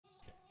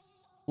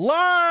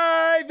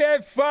Live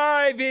at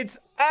 5, it's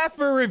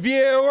offer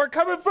review. We're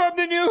coming from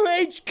the new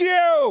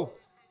HQ,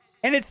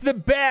 and it's the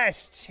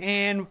best.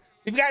 And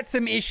we've got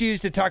some issues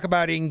to talk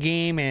about in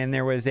game, and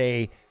there was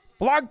a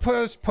blog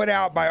post put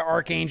out by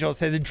Archangel. It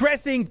says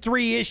addressing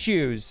 3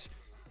 issues.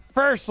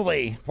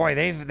 Firstly, boy,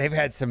 they've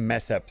had some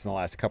mess ups in the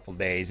last couple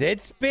days.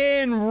 It's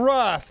been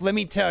rough, let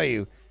me tell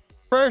you.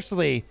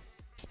 Firstly,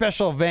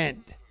 special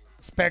event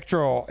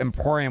Spectral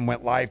Emporium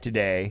went live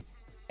today,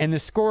 and the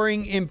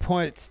scoring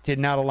inputs did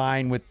not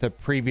align with the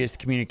previous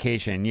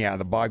communication. Yeah,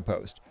 the blog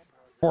post.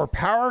 For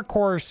power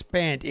core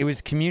spent, it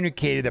was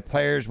communicated that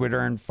players would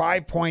earn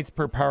 5 points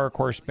per power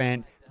core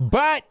spent,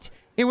 but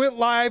it went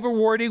live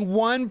awarding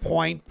 1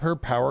 point per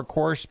power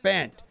core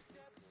spent.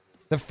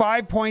 The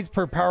 5 points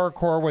per power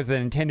core was the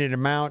intended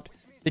amount.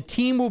 The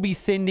team will be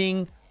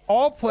sending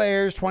all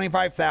players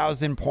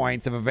 25,000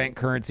 points of event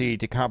currency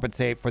to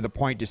compensate for the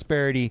point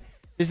disparity.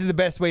 This is the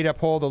best way to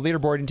uphold the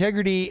leaderboard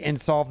integrity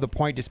and solve the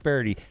point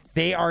disparity.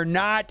 They are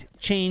not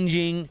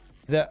changing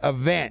the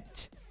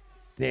event.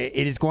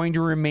 It is going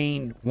to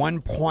remain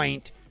 1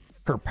 point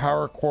per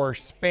power core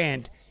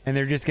spent, and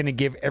they're just going to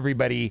give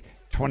everybody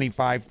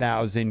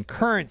 25,000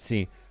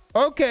 currency.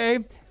 Okay,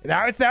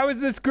 that was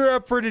the screw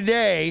up for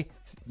today.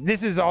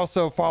 This is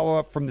also follow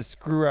up from the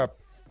screw up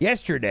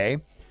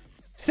yesterday.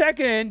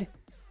 Second,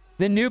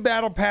 the new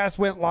battle pass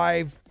went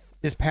live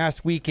this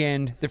past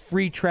weekend. The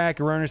free track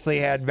erroneously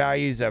had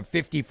values of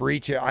 50 for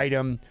each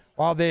item.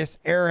 While this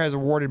error has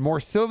awarded more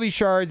Sylvie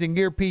shards and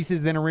gear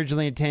pieces than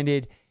originally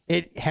intended,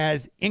 it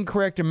has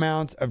incorrect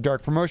amounts of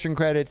dark promotion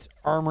credits,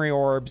 armory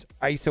orbs,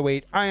 ISO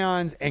 8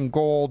 ions, and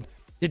gold.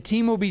 The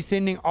team will be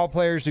sending all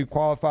players who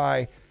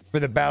qualify for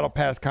the battle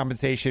pass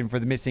compensation for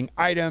the missing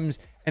items,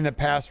 and the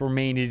pass will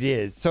remain it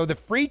is. So the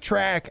free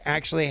track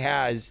actually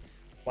has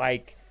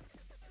like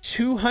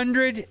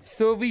 200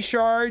 Sylvie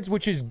shards,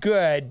 which is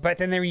good, but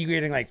then they're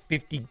getting like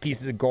 50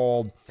 pieces of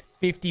gold,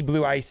 50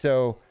 blue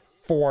ISO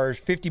 4s,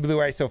 50 blue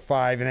ISO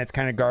 5, and that's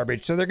kind of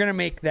garbage. So they're going to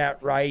make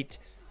that right.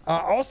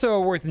 Also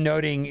worth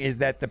noting is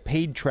that the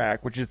paid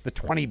track, which is the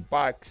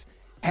 $20,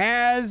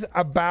 has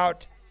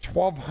about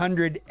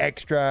 1,200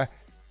 extra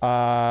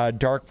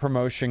dark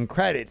promotion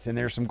credits, and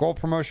there's some gold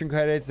promotion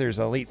credits. There's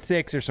Elite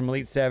 6, there's some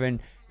Elite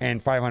 7,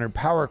 and 500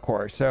 power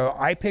core. So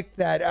I picked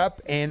that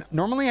up, and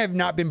normally I've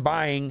not been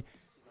buying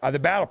the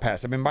battle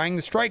pass. I've been buying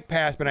the strike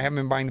pass, but I haven't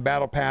been buying the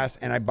battle pass,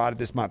 and I bought it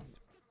this month.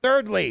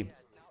 Thirdly,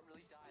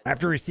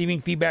 after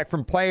receiving feedback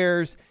from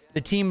players,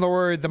 the team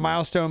lowered the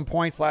milestone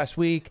points last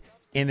week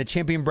in the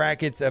champion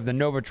brackets of the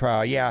Nova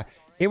trial. Yeah,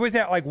 it was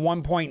at like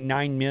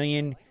 1.9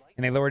 million,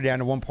 and they lowered it down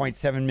to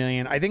 1.7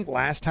 million. I think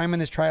last time in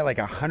this trial, like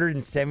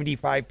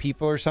 175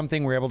 people or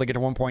something were able to get to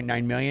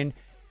 1.9 million.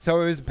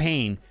 So it was a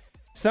pain.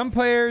 Some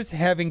players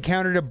have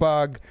encountered a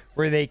bug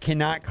where they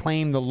cannot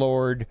claim the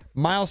lowered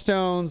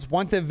milestones.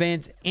 Once the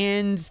event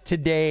ends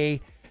today,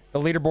 the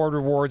leaderboard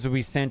rewards will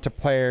be sent to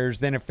players.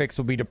 Then a fix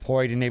will be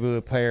deployed, enabling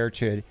the player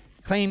to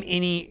claim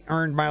any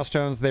earned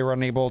milestones they were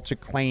unable to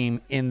claim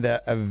in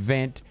the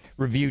event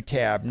review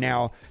tab.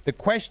 Now, the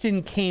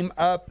question came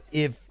up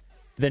if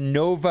the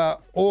Nova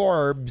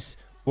orbs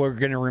were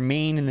going to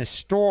remain in the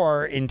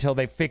store until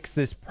they fix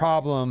this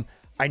problem.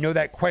 I know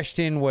that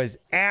question was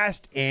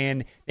asked,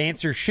 and the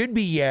answer should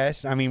be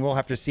yes. I mean, we'll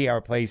have to see how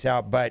it plays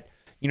out. But,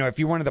 you know, if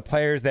you're one of the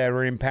players that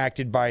were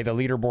impacted by the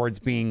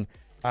leaderboards being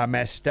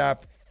messed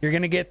up, you're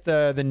going to get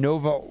the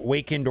Nova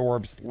Awakened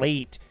orbs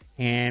late.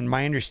 And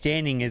my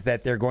understanding is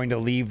that they're going to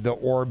leave the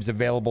orbs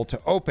available to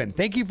open.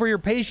 Thank you for your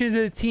patience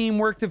as a team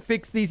work to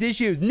fix these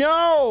issues.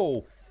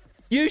 No!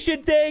 You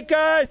should thank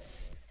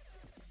us!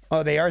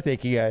 Oh, they are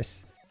thanking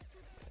us.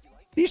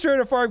 Be sure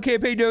to farm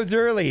campaign nodes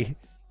early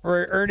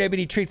or earn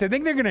ebony treats. I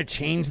think they're going to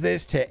change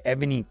this to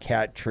ebony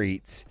cat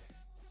treats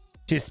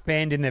to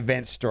spend in the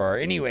event store.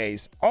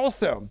 Anyways,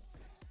 also,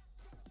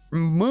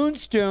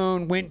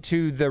 Moonstone went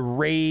to the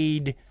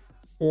raid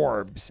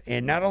orbs,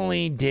 and not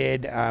only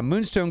did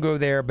Moonstone go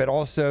there, but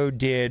also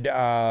did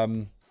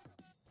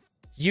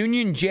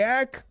Union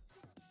Jack.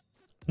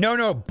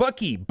 No,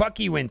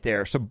 Bucky went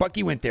there. So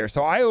Bucky went there.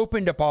 So I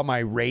opened up all my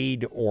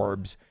raid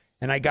orbs,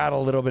 and I got a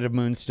little bit of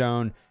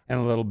Moonstone and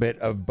a little bit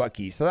of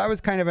Bucky. So that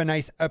was kind of a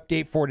nice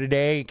update for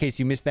today, in case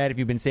you missed that if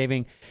you've been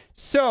saving.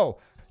 So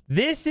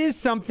this is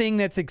something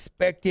that's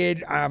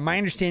expected. My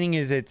understanding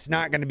is it's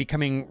not going to be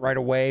coming right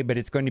away, but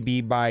it's going to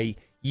be by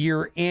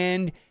year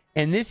end.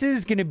 And this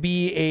is going to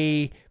be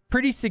a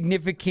pretty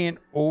significant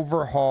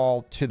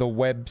overhaul to the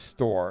web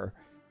store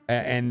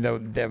and the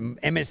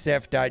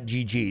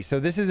MSF.gg. So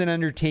this is an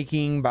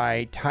undertaking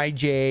by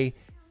TyJ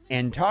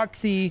and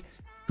Toxie,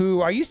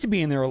 who I used to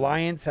be in their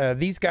alliance.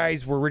 These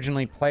guys were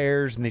originally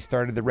players, and they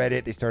started the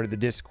Reddit, they started the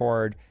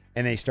Discord,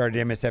 and they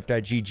started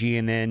MSF.gg,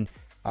 and then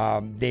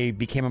they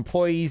became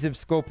employees of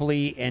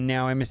Scopely, and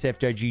now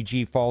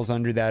MSF.gg falls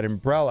under that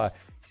umbrella.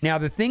 Now,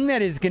 the thing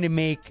that is going to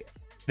make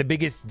the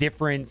biggest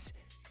difference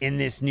in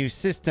this new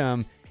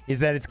system is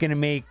that it's going to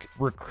make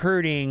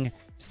recruiting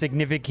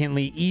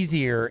significantly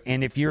easier.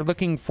 And if you're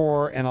looking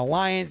for an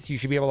alliance, you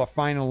should be able to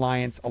find an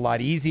alliance a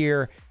lot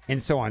easier,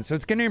 and so on. So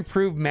it's going to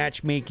improve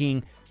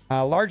matchmaking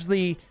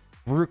Largely,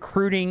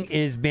 recruiting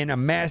has been a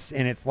mess,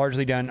 and it's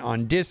largely done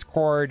on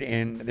Discord,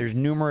 and there's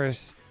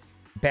numerous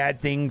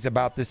bad things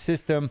about the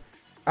system.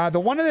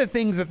 One of the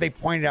things that they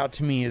pointed out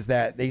to me is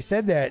that they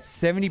said that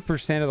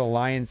 70% of the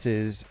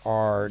alliances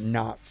are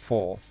not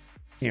full.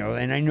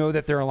 And I know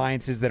that there are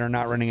alliances that are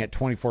not running at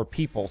 24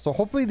 people. So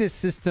hopefully this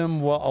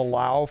system will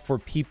allow for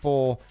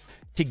people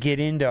to get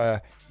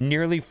into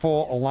nearly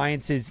full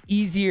alliances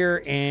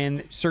easier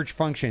and search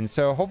functions.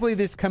 So hopefully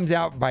this comes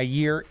out by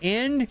year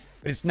end,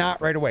 but it's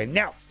not right away.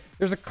 Now,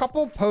 there's a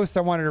couple posts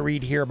I wanted to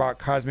read here about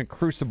Cosmic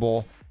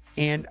Crucible.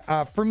 And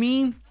for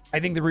me,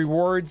 I think the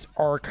rewards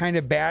are kind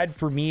of bad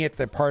for me at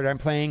the part I'm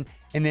playing.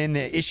 And then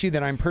the issue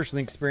that I'm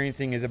personally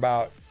experiencing is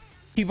about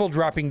people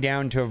dropping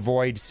down to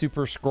avoid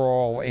Super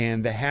Scroll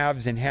and the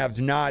haves and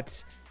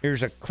have-nots.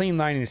 There's a clean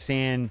line in the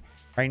sand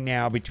right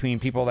now between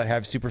people that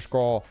have Super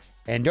Scroll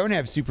and don't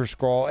have Super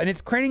Scroll, and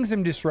it's creating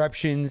some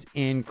disruptions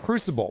in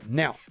Crucible.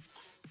 Now,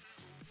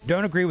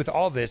 don't agree with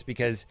all this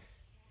because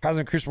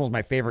Cosmic Crucible is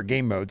my favorite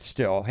game mode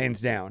still,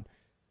 hands down.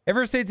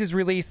 Ever since its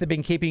release, they've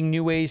been keeping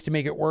new ways to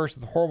make it worse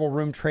with horrible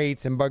room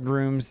traits and bug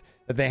rooms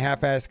that they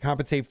half-ass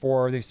compensate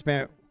for. They've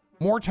spent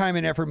more time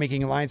and effort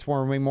making Alliance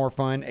War way more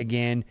fun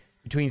again,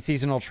 between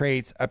seasonal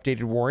traits,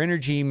 updated war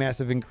energy,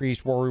 massive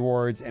increased war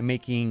rewards, and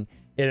making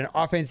it an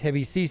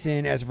offense-heavy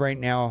season as of right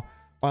now.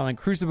 While in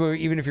Crucible,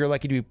 even if you're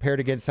lucky to be paired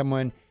against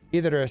someone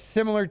either a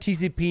similar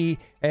TCP,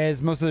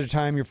 as most of the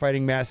time you're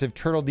fighting massive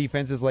turtle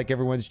defenses like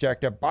everyone's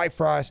jacked up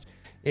Bifrost.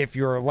 If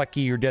you're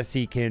lucky, your Death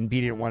Sea can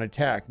beat it in one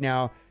attack.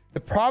 Now,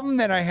 the problem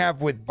that I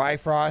have with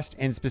Bifrost,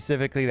 and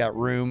specifically that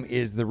room,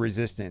 is the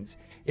resistance.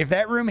 If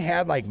that room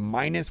had like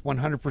minus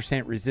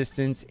 100%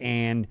 resistance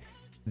and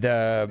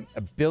the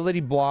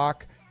ability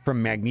block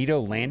from Magneto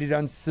landed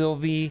on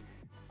Sylvie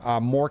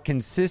more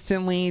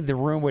consistently, the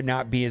room would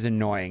not be as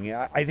annoying.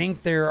 I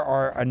think there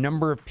are a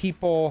number of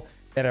people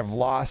that have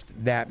lost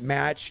that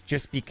match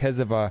just because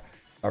of a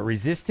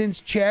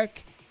resistance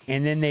check,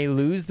 and then they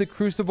lose the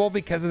Crucible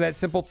because of that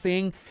simple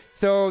thing.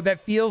 So that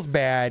feels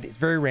bad. It's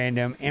very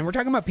random. And we're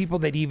talking about people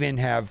that even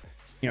have,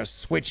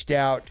 switched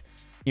out,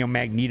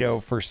 Magneto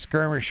for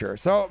Skirmisher.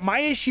 So my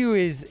issue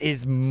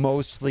is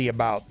mostly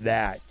about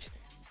that.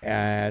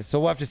 So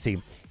we'll have to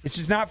see. It's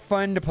just not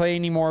fun to play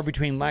anymore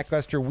between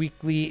lackluster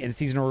weekly and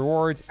seasonal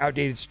rewards,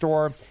 outdated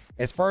store.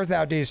 As far as the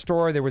outdated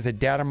store, there was a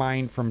data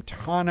mine from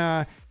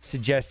Tana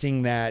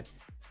suggesting that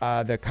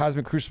the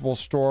Cosmic Crucible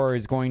store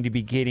is going to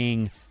be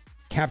getting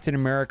Captain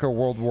America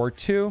World War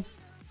II.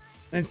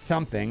 It's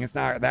something. It's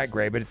not that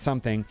great, but it's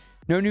something.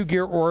 No new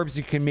gear orbs.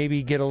 You can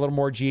maybe get a little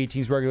more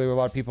GATs regularly. A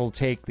lot of people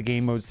take the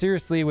game mode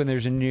seriously when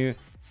there's an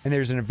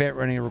event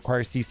running that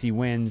requires CC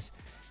wins.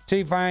 So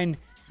you find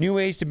new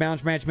ways to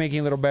balance matchmaking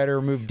a little better,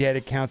 remove dead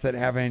accounts that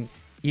haven't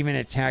even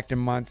attacked in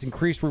months,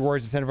 increase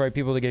rewards, incentivize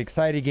people to get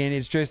excited again.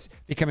 It's just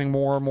becoming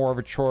more and more of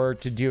a chore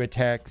to do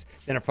attacks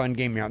than a fun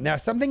game now.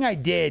 Something I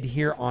did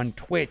here on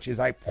Twitch is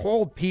I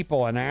polled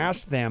people and I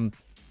asked them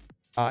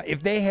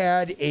if they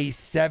had a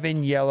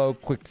 7 yellow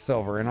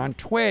Quicksilver. And on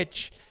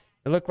Twitch,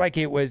 it looked like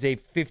it was a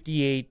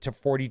 58 to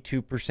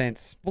 42%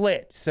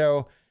 split.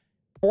 So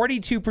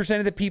 42%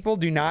 of the people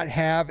do not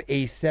have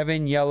a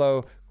 7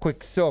 yellow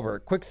Quicksilver.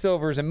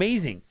 Quicksilver is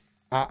amazing.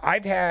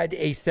 I've had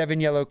a 7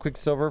 yellow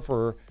Quicksilver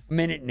for a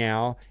minute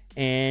now,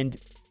 and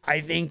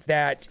I think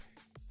that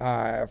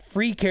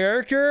free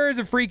character is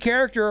a free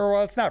character.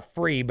 Well, it's not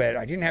free, but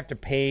I didn't have to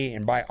pay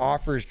and buy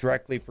offers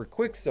directly for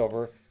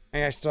Quicksilver.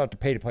 I still have to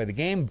pay to play the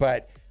game,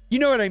 but you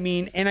know what I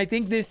mean. And I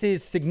think this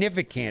is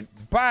significant,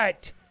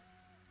 but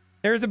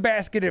there's a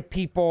basket of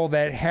people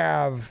that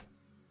have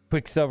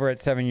Quicksilver at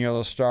 7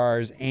 yellow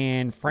stars,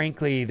 and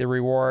frankly, the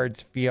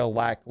rewards feel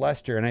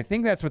lackluster. And I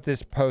think that's what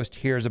this post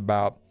here is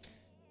about.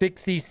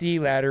 Fix CC,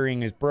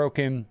 laddering is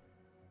broken.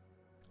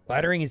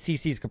 Laddering in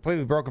CC is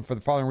completely broken for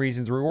the following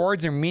reasons.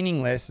 Rewards are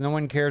meaningless. No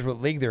one cares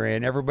what league they're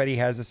in. Everybody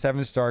has a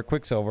 7-star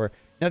Quicksilver.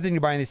 Nothing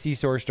to buy in the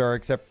C-Source star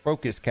except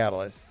Focus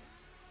Catalyst.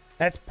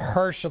 That's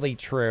partially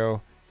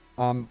true.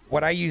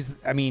 What I use,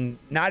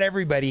 not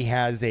everybody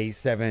has a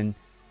 7.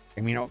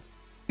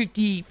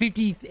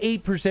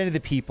 58% of the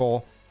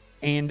people.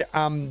 And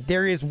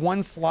there is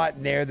one slot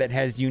in there that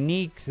has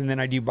uniques, and then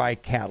I do buy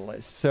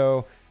Catalyst.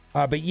 So,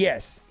 but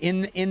yes,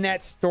 in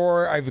that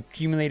store, I've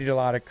accumulated a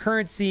lot of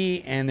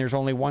currency, and there's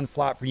only one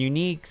slot for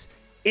uniques.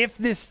 If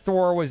this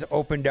store was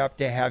opened up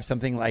to have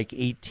something like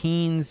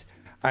 18s,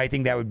 I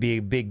think that would be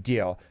a big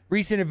deal.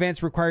 Recent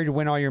events require you to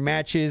win all your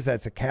matches.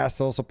 That's a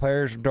castle, so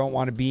players don't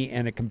want to be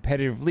in a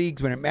competitive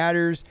leagues when it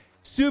matters.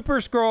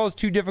 Super Scroll is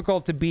too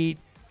difficult to beat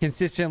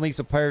consistently,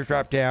 so players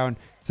drop down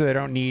so they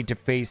don't need to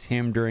face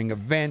him during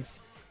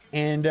events.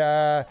 And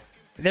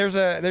there's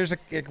a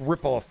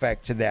ripple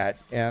effect to that.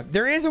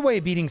 There is a way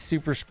of beating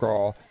Super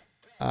Scroll.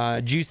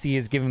 Juicy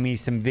has given me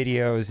some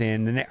videos,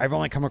 and I've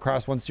only come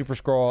across one Super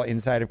Scroll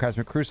inside of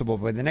Cosmic Crucible,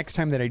 but the next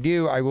time that I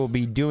do, I will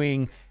be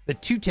doing the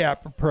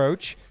 2-tap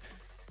approach.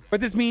 What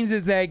this means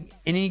is that in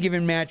any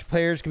given match,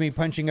 players can be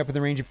punching up in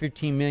the range of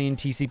 15 million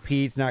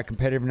TCP. It's not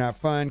competitive, not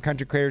fun.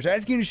 Content creators are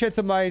asking you to shed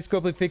some light.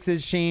 Scopely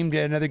fixes. Shame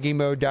that another game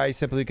mode dies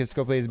simply because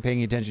Scopely isn't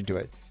paying attention to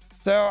it.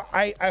 So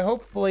I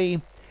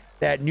hopefully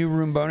that new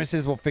room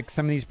bonuses will fix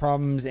some of these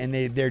problems, and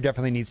there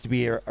definitely needs to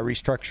be a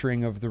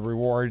restructuring of the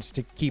rewards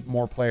to keep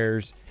more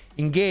players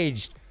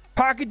engaged.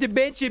 Pocket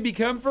Dimension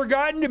become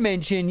Forgotten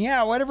Dimension.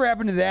 Yeah, whatever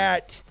happened to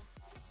that?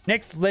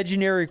 Next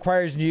legendary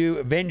requires new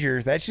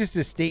Avengers. That's just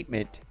a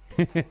statement.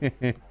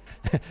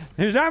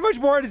 There's not much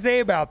more to say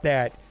about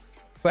that.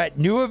 But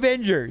new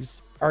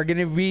Avengers are going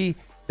to be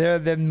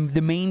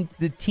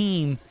the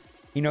team,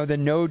 the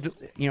node,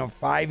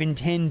 5 and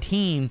 10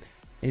 team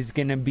is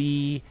going to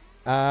be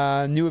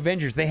new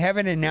Avengers. They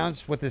haven't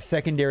announced what the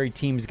secondary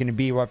team is going to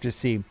be. We'll have to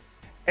see.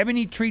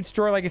 Ebony Treat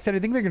Store, like I said, I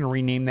think they're going to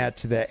rename that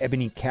to the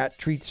Ebony Cat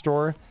Treat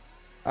Store.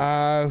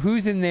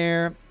 Who's in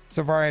there?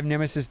 So far, I have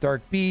Nemesis,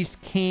 Dark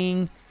Beast,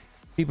 King.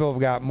 People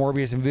have got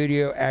Morbius and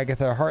Voodoo,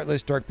 Agatha,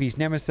 Heartless, Dark Beast,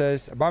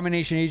 Nemesis,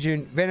 Abomination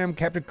Agent, Venom,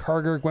 Captain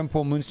Carger,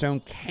 Gwenpool, Moonstone,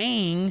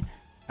 Kang.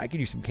 I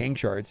could use some Kang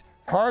shards.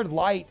 Hard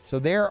Light. So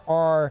there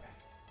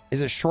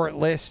is a short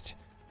list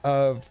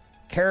of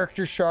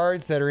character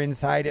shards that are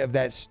inside of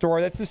that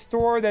store. That's the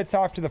store that's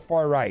off to the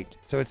far right.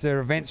 So it's an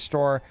event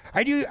store.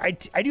 I do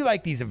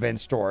like these event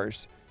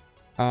stores.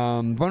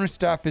 Bonus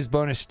stuff is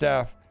bonus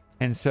stuff.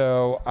 And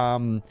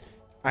so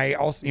I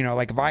also,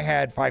 like if I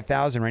had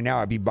 5,000 right now,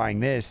 I'd be buying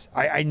this.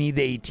 I need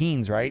the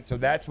 18s, right? So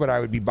that's what I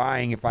would be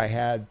buying if I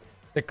had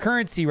the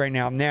currency right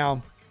now.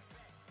 Now,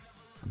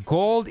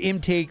 Gold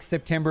Intake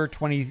September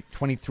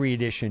 2023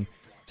 edition.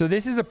 So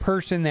this is a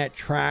person that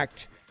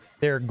tracked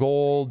their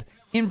gold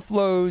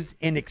inflows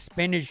and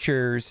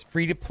expenditures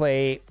free to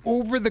play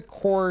over the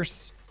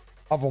course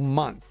of a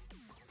month.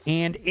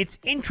 And it's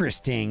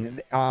interesting.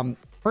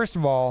 First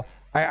of all,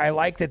 I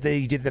like that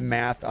they did the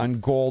math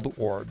on gold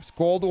orbs.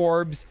 Gold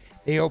orbs,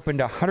 they opened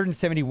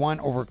 171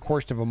 over the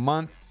course of a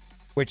month,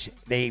 which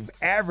they've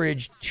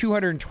averaged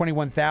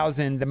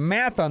 221,000. The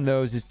math on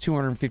those is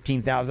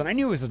 215,000. I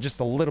knew it was just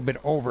a little bit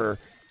over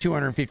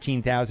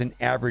 215,000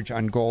 average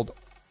on gold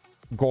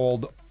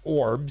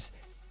orbs.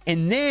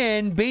 And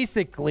then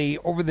basically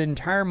over the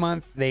entire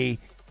month, they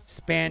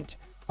spent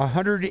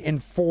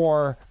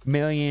 104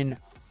 million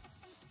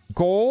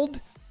gold,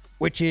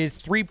 which is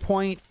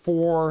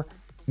 3.4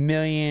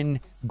 million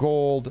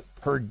gold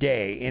per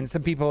day. And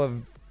some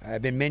people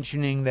have been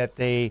mentioning that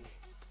they,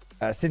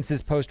 since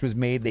this post was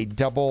made, they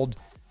doubled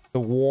the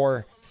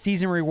war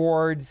season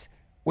rewards,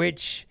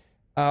 which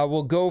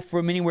will go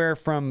from anywhere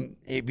from,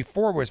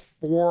 before it was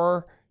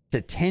 4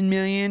 to 10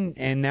 million,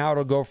 and now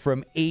it'll go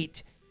from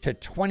 8 to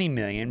 20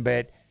 million.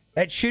 But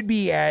that should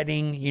be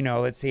adding,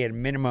 let's say at a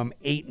minimum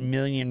 8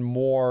 million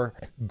more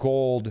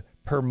gold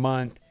per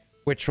month,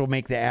 which will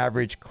make the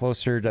average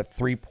closer to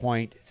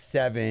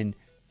 3.7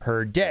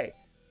 per day.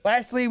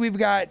 Lastly, we've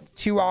got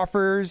 2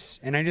 offers,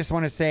 and I just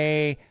want to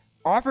say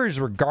offers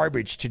were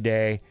garbage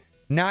today.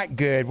 Not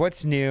good.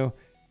 What's new?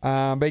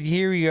 But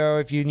here you go.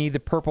 If you need the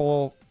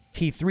purple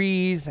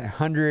T3s,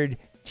 100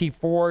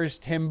 T4s,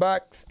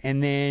 $10.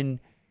 And then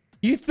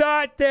you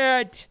thought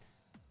that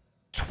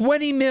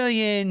 20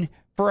 million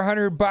for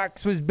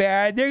 $100 was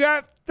bad. They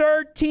got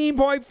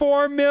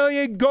 13.4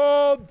 million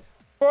gold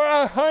for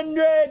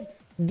 $100.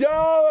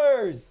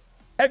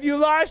 Have you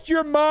lost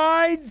your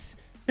minds?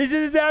 This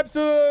is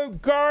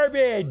absolute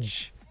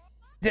garbage.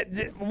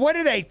 What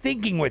are they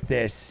thinking with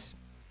this?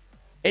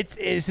 This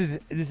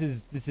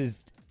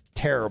is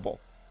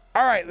terrible.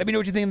 All right, let me know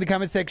what you think in the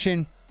comment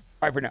section.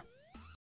 Bye for now.